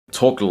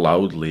talk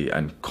loudly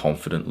and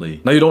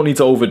confidently. Now, you don't need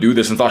to overdo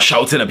this and start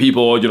shouting at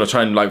people or, you know,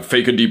 try and like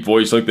fake a deep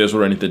voice like this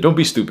or anything. Don't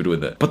be stupid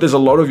with it. But there's a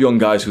lot of young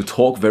guys who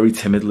talk very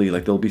timidly.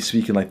 Like, they'll be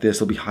speaking like this.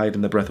 They'll be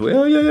hiding their breath away.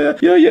 Oh, yeah.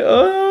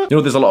 You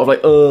know, there's a lot of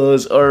like,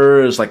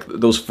 like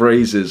those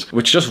phrases,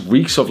 which just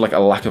reeks of like a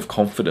lack of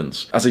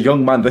confidence. As a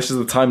young man, this is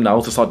the time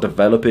now to start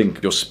developing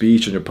your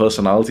speech and your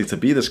personality to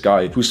be this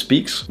guy who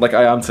speaks like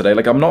I am today.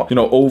 Like, I'm not, you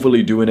know,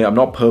 overly doing it. I'm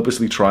not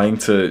purposely trying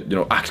to, you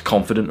know, act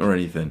confident or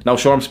anything. Now,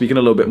 sure, I'm speaking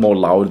a little bit more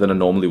loud than I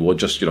normally would,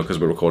 just, you know, because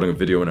we're recording a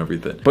video and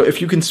everything. But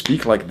if you can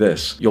speak like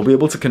this, you'll be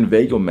able to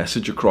convey your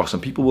message across,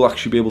 and people will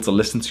actually be able to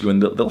listen to you,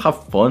 and they'll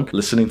have fun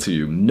listening to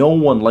you. No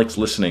one likes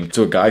listening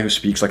to a guy who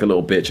speaks like a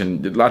little bitch.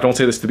 And I don't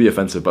say this to be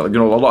offensive, but, you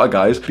know, a lot of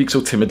guys speak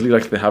so timidly,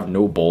 like they have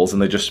no balls,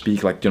 and they just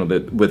speak like, you know,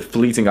 with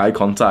fleeting eye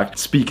contact,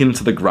 speaking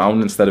to the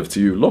ground instead of to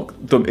you. Look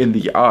them in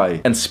the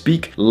eye and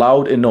speak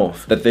loud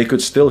enough that they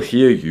could still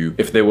hear you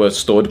if they were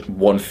stood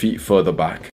 1 feet further back.